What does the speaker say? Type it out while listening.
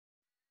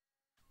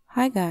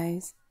Hi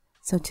guys,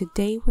 so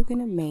today we're going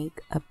to make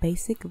a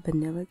basic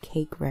vanilla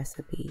cake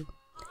recipe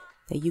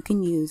that you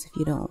can use if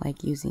you don't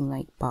like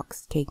using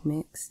boxed cake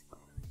mix.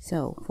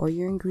 So for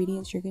your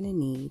ingredients you're going to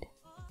need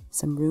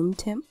some room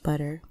temp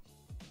butter,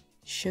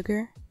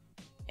 sugar,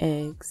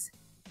 eggs,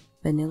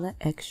 vanilla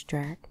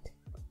extract,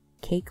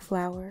 cake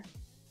flour,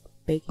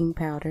 baking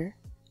powder,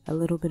 a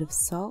little bit of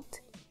salt,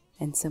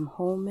 and some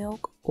whole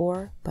milk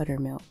or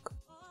buttermilk.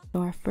 So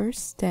our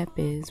first step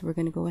is we're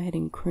going to go ahead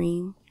and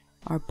cream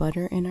our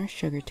butter and our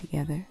sugar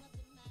together.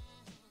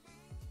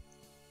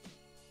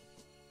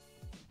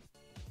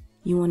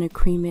 You want to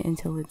cream it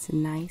until it's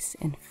nice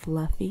and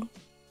fluffy.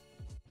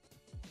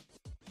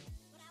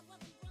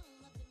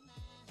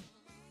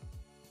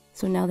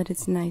 So now that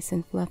it's nice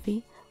and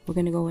fluffy, we're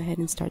going to go ahead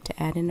and start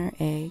to add in our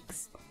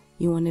eggs.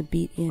 You want to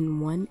beat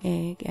in one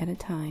egg at a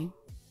time.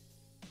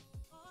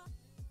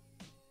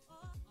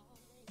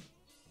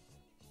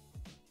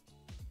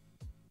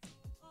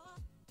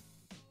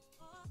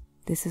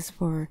 This is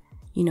for,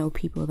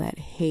 people that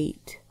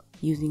hate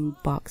using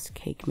boxed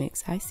cake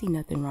mix. I see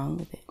nothing wrong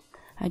with it.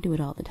 I do it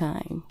all the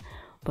time.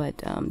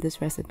 But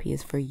this recipe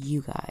is for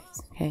you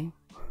guys, okay?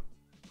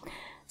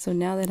 So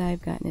now that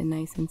I've gotten it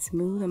nice and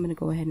smooth, I'm going to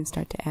go ahead and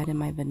start to add in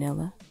my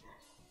vanilla.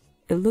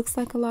 It looks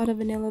like a lot of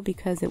vanilla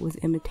because it was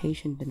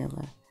imitation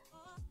vanilla.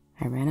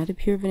 I ran out of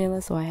pure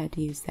vanilla, so I had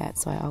to use that.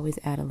 So I always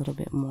add a little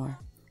bit more.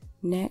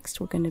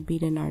 Next, we're going to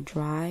beat in our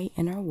dry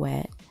and our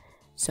wet.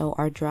 So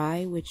our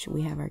dry, which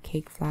we have our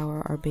cake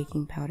flour, our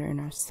baking powder, and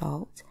our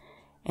salt.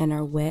 And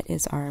our wet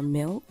is our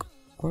milk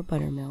or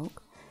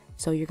buttermilk.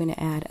 So you're going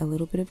to add a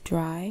little bit of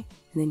dry,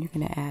 and then you're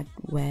going to add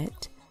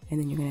wet, and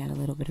then you're going to add a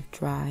little bit of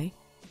dry,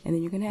 and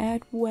then you're going to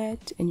add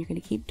wet, and you're going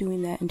to keep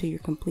doing that until you're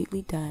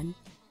completely done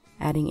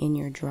adding in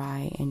your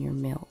dry and your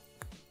milk.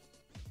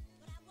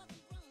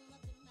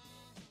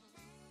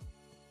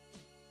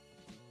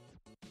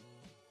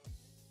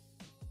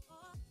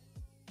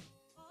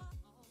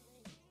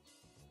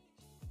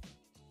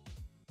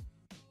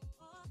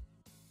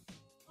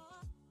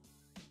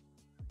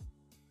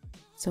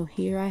 So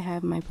here I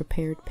have my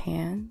prepared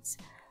pans.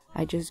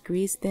 I just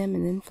greased them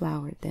and then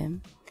floured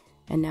them.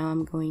 And now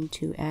I'm going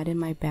to add in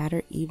my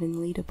batter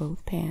evenly to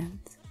both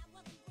pans.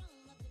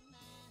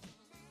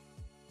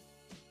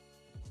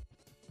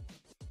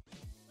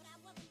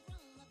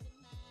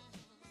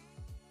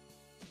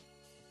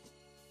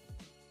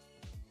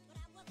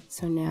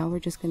 So now we're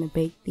just going to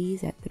bake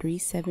these at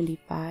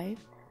 375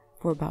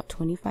 for about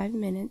 25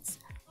 minutes.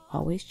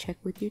 Always check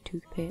with your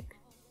toothpick.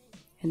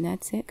 And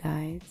that's it,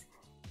 guys.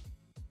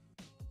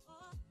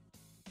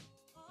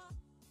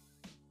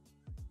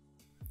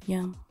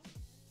 Yum.